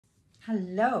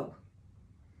Hello.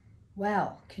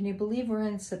 Well, can you believe we're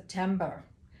in September?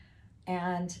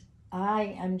 And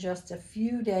I am just a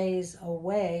few days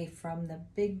away from the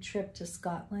big trip to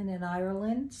Scotland and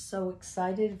Ireland. So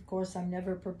excited. Of course, I'm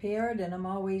never prepared and I'm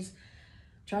always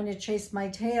trying to chase my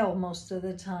tail most of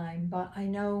the time. But I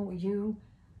know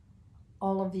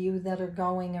all of you that are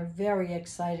going are very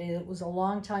excited. It was a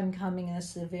long time coming.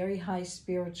 This is a very high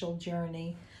spiritual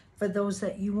journey. For those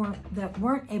that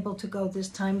weren't able to go this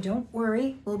time, don't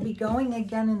worry. We'll be going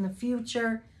again in the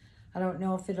future. I don't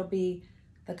know if it'll be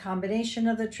the combination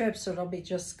of the trips or it'll be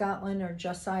just Scotland or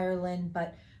just Ireland,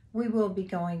 but we will be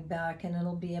going back and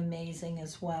it'll be amazing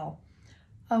as well.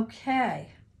 Okay,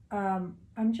 I'm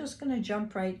just going to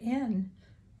jump right in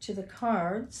to the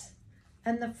cards.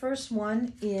 And the first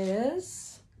one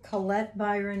is Colette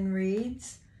Byron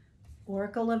Reed's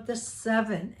Oracle of the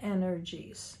Seven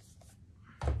Energies.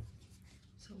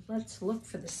 So let's look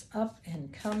for this up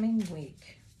and coming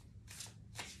week.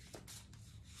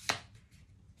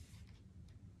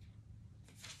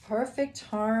 Perfect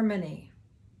harmony.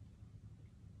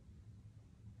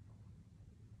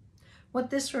 What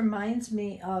this reminds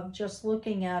me of, just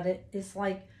looking at it, is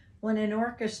like when an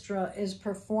orchestra is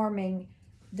performing,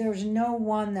 there's no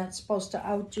one that's supposed to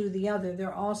outdo the other.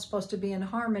 They're all supposed to be in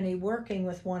harmony, working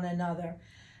with one another.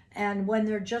 And when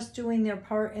they're just doing their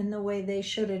part in the way they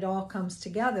should, it all comes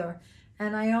together.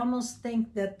 And I almost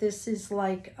think that this is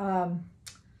like a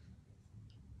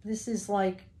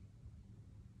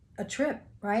trip,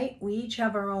 right? We each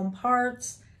have our own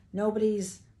parts.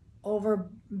 Nobody's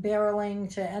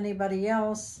over-barreling to anybody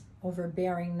else.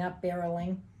 Overbearing, not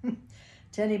barreling.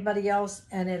 To anybody else,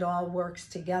 and it all works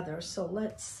together. So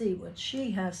let's see what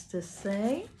she has to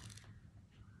say.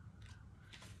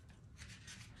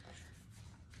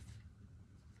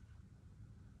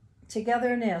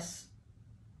 Togetherness,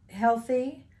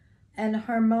 healthy and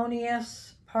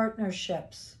harmonious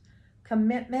partnerships,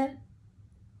 commitment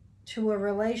to a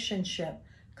relationship,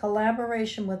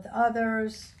 collaboration with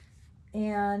others,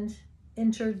 and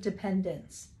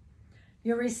interdependence.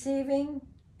 You're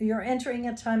entering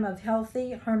a time of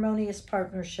healthy, harmonious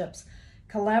partnerships.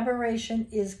 Collaboration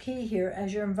is key here,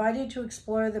 as you're invited to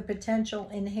explore the potential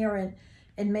inherent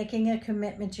in making a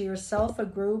commitment to yourself, a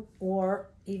group, or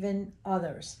even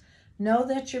others. Know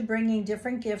that you're bringing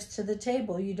different gifts to the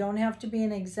table. You don't have to be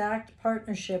in exact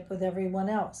partnership with everyone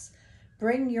else.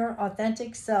 Bring your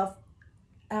authentic self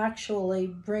actually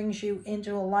brings you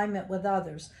into alignment with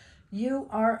others. You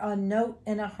are a note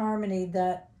in a harmony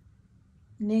that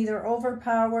neither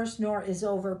overpowers nor is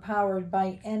overpowered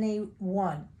by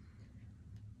anyone.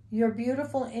 Your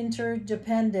beautiful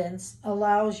interdependence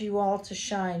allows you all to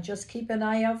shine. Just keep an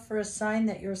eye out for a sign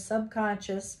that your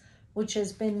subconscious, which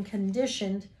has been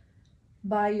conditioned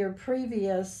by your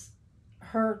previous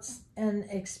hurts and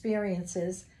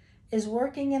experiences, is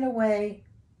working in a way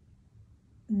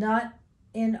not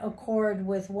in accord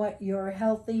with what your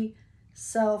healthy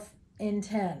self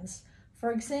intends.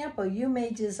 For example, you may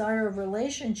desire a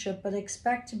relationship but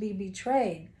expect to be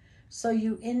betrayed, so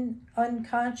you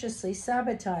unconsciously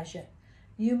sabotage it.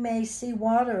 You may see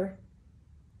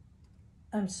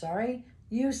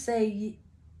you say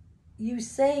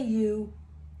you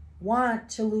want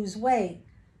to lose weight,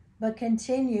 but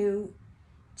continue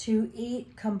to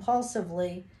eat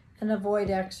compulsively and avoid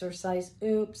exercise.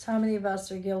 Oops, how many of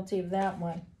us are guilty of that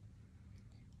one?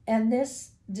 And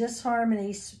this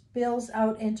disharmony spills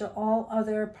out into all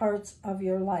other parts of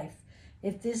your life.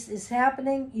 If this is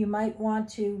happening, you might want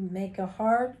to take a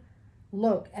hard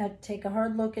look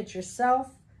at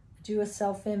yourself, do a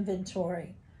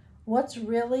self-inventory. What's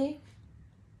really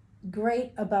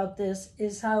great about this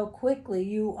is how quickly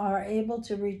you are able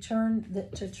to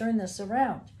turn this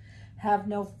around. Have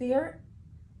no fear.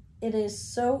 It is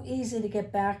so easy to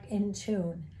get back in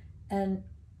tune, and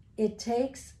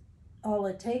all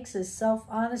it takes is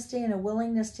self-honesty and a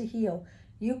willingness to heal.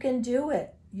 You can do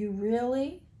it.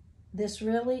 This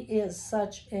really is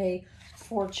such a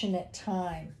fortunate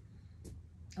time.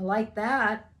 I like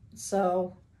that.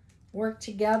 So work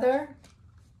together.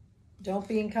 Don't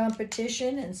be in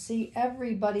competition and see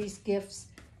everybody's gifts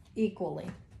equally.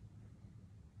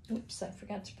 Oops, I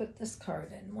forgot to put this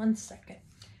card in. 1 second.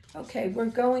 Okay, we're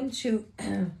going to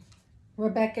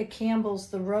Rebecca Campbell's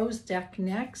The Rose deck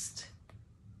next.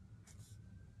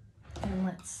 And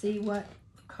let's see what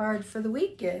the card for the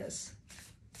week is.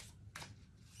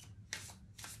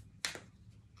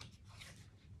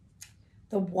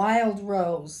 The Wild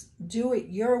Rose. Do it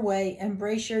your way.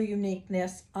 Embrace your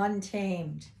uniqueness.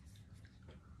 Untamed.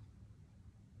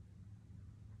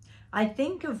 I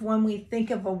think of when we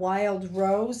think of a wild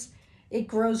rose, it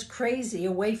grows crazy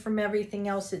away from everything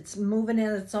else. It's moving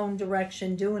in its own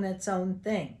direction, doing its own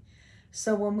thing.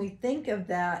 So when we think of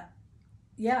that,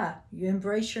 yeah, you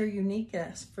embrace your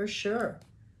uniqueness for sure.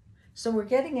 So we're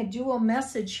getting a dual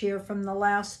message here from the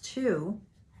last two.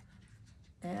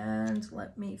 And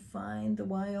let me find the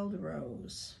wild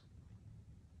rose.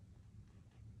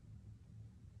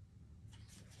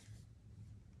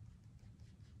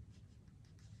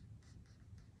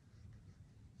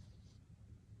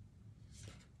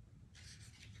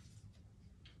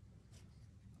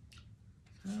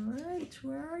 All right,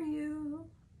 where are you?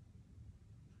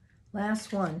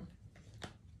 Last one.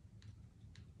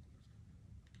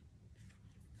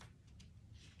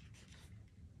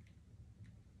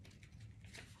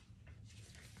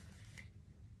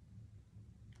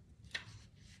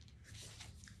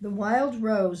 The wild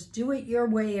rose, do it your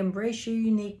way, embrace your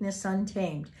uniqueness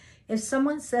untamed. If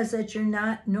someone says that you're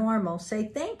not normal,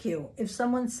 say thank you. If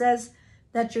someone says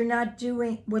that you're not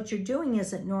doing, what you're doing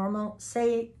isn't normal,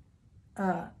 say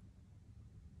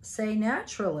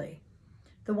naturally.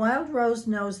 The wild rose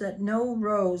knows that no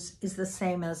rose is the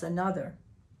same as another.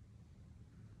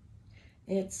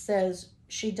 It says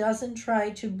she doesn't try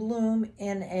to bloom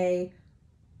in a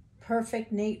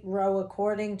perfect neat row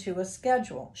according to a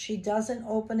schedule. She doesn't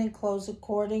open and close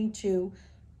according to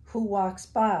who walks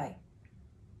by.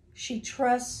 She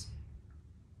trusts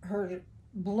her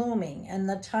blooming and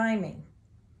the timing.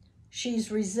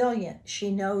 She's resilient. She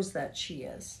knows that she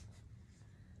is.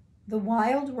 The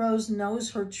wild rose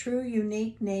knows her true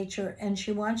unique nature, and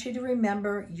she wants you to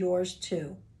remember yours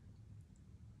too.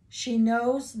 She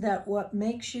knows that what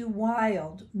makes you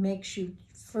wild makes you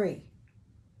free.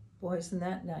 Boy, isn't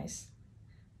that nice?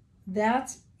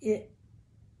 That's it.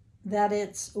 That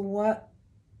it's what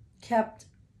kept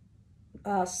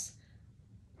us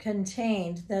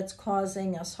contained that's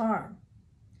causing us harm.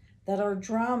 That our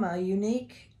drama,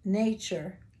 unique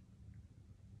nature,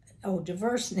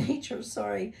 diverse nature,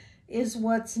 is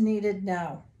what's needed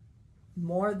now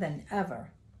more than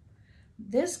ever.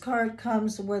 This card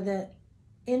comes with an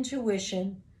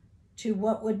intuition to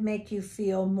what would make you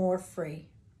feel more free.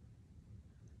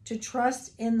 To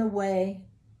trust in the way,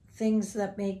 things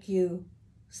that make you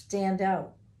stand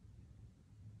out.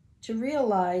 To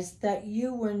realize that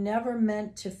you were never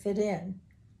meant to fit in.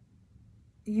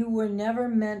 You were never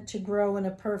meant to grow in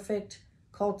a perfect,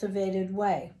 cultivated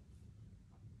way.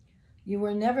 You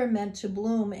were never meant to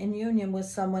bloom in union with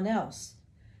someone else.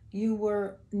 You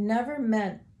were never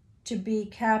meant to be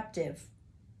captive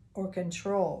or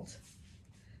controlled.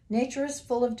 Nature is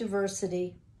full of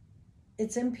diversity.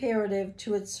 It's imperative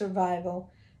to its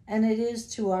survival, and it is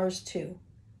to ours too.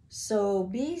 So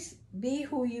be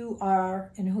who you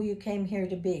are and who you came here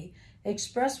to be.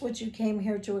 Express what you came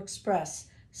here to express.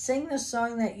 Sing the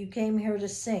song that you came here to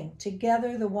sing.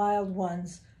 Together, the wild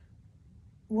ones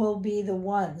will be the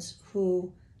ones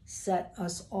who set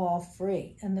us all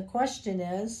free. And the question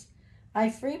is, I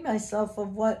free myself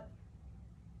of what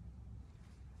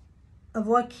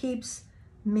keeps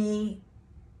me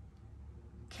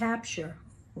capture.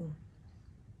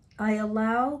 I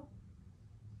allow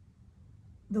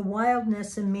the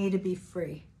wildness in me to be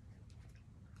free.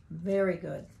 Very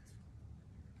good.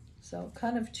 So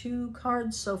kind of two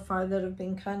cards so far that have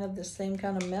been kind of the same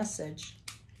kind of message.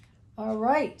 All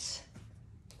right.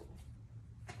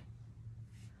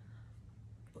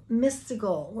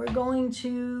 Mystical. We're going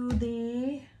to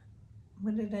the,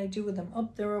 what did I do with them? Oh,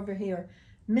 they're over here.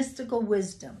 Mystical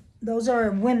wisdom. Those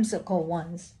are whimsical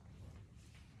ones.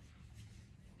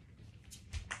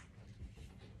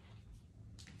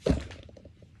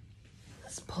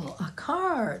 Let's pull a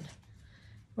card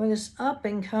for this up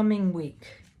and coming week.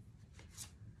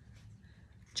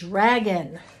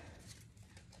 Dragon.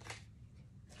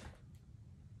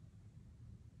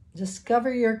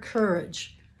 Discover your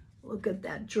courage. Look at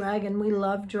that dragon. We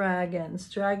love dragons.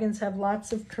 Dragons have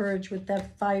lots of courage with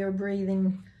that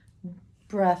fire-breathing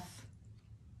breath.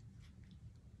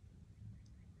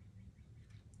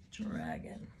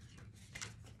 Dragon.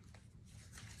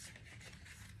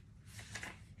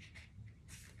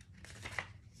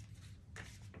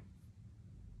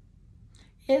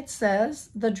 It says,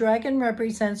 the dragon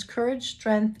represents courage,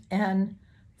 strength, and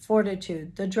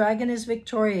fortitude. The dragon is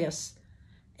victorious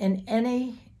in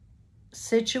any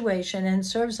situation and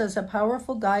serves as a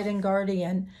powerful guide and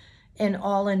guardian in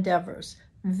all endeavors.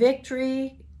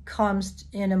 Victory comes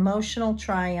in emotional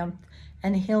triumph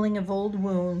and healing of old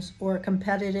wounds or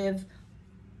completion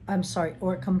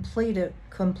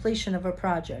of a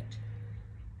project.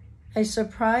 A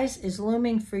surprise is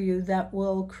looming for you that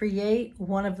will create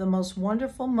one of the most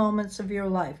wonderful moments of your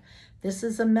life. This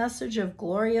is a message of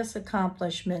glorious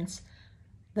accomplishments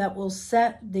that will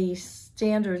set the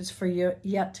standards for your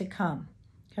yet to come.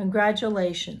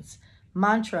 Congratulations.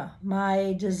 Mantra,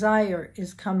 my desire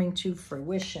is coming to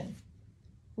fruition.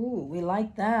 Ooh, we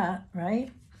like that,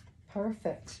 right?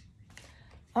 Perfect.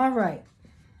 All right.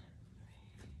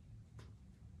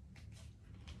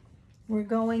 We're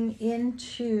going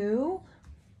into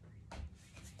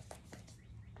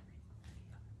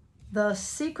the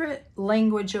secret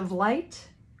language of light.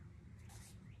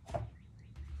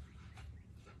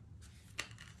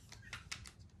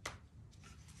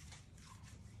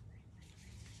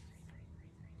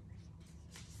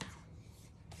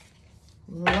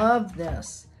 Love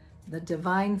this. The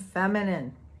divine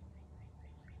feminine.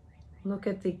 Look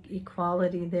at the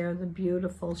equality there, the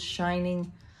beautiful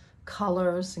shining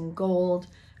colors and gold.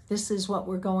 This is what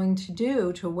we're going to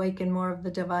do to awaken more of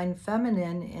the divine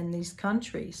feminine in these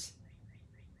countries.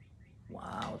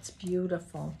 Wow, it's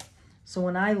beautiful. So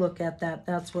when I look at that,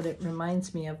 that's what it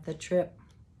reminds me of, the trip.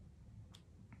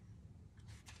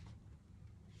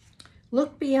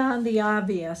 Look beyond the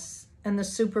obvious and the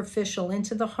superficial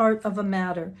into the heart of a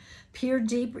matter. Peer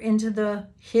deep into the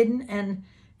hidden and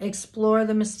explore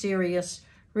the mysterious.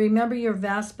 Remember your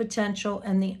vast potential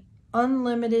and the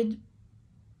unlimited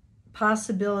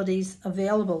possibilities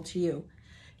available to you.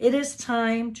 It is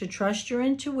time to trust your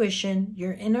intuition,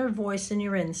 your inner voice, and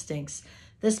your instincts.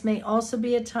 This may also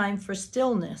be a time for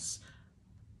stillness,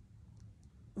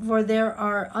 for there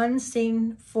are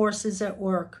unseen forces at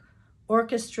work,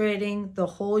 orchestrating the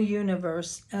whole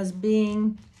universe as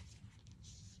being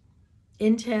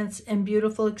intense and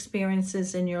beautiful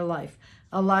experiences in your life.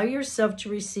 Allow yourself to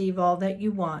receive all that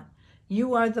you want.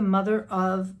 You are the mother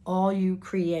of all you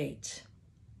create.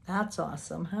 That's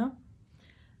awesome, huh?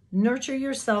 Nurture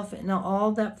yourself in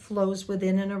all that flows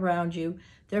within and around you.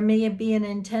 There may be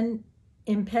an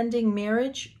impending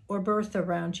marriage or birth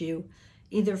around you,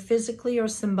 either physically or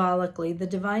symbolically. The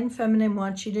divine feminine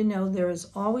wants you to know there is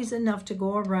always enough to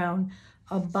go around.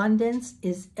 Abundance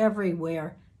is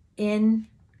everywhere.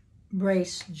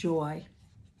 Embrace joy.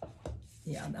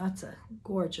 Yeah, that's a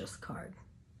gorgeous card.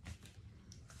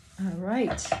 All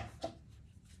right.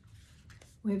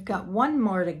 We've got one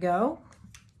more to go.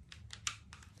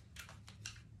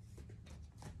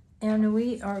 And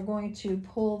we are going to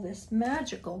pull this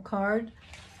magical card.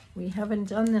 We haven't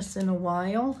done this in a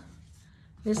while.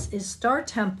 This is Star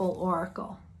Temple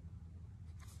Oracle.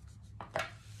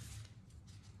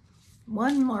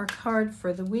 One more card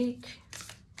for the week.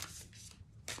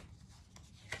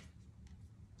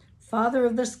 Father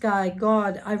of the sky,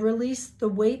 God, I release the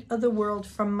weight of the world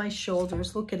from my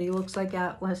shoulders. Look at, he looks like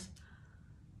Atlas.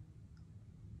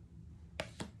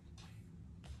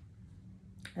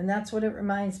 And that's what it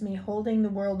reminds me, holding the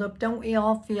world up. Don't we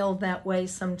all feel that way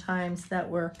sometimes, that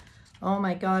we're, oh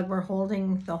my God, we're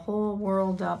holding the whole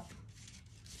world up.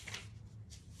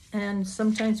 And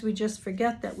sometimes we just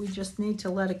forget that we just need to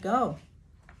let it go.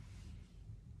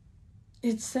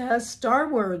 It says, Star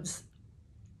Words,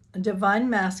 divine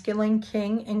masculine,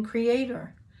 king and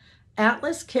creator.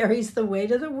 Atlas carries the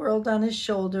weight of the world on his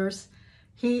shoulders.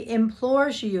 He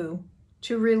implores you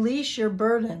to release your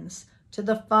burdens to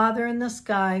the Father in the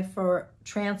sky for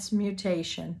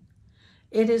transmutation.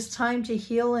 It is time to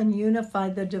heal and unify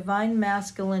the divine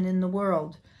masculine in the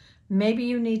world. Maybe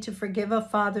you need to forgive a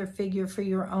father figure for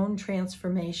your own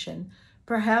transformation.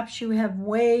 Perhaps you have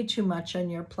way too much on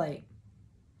your plate.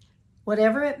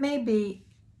 Whatever it may be,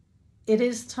 it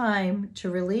is time to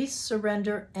release,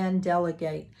 surrender, and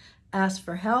delegate. Ask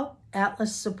for help.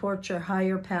 Atlas supports your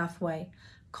higher pathway.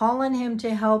 Call on him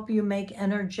to help you make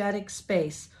energetic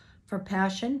space for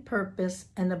passion, purpose,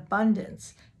 and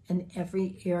abundance in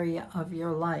every area of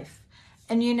your life.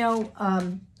 And you know,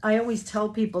 I always tell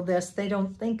people this, they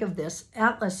don't think of this.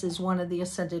 Atlas is one of the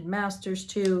Ascended Masters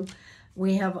too.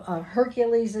 We have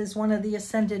Hercules is one of the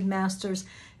Ascended Masters.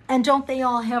 And don't they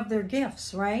all have their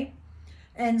gifts, right?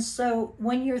 And so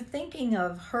when you're thinking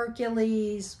of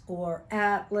Hercules or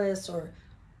Atlas or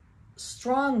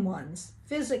strong ones,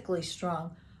 physically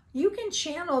strong, you can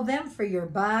channel them for your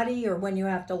body, or when you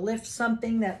have to lift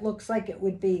something that looks like it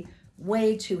would be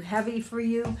way too heavy for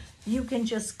you, you can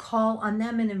just call on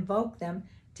them and invoke them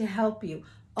to help you.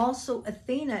 Also,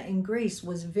 Athena in Greece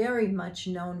was very much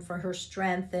known for her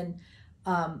strength, and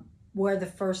where the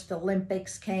first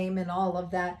Olympics came and all of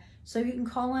that. So you can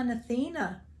call on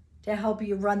Athena to help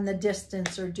you run the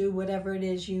distance or do whatever it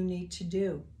is you need to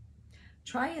do.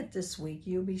 Try it this week.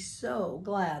 You'll be so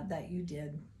glad that you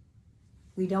did.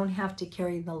 We don't have to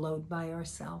carry the load by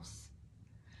ourselves.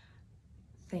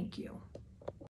 Thank you.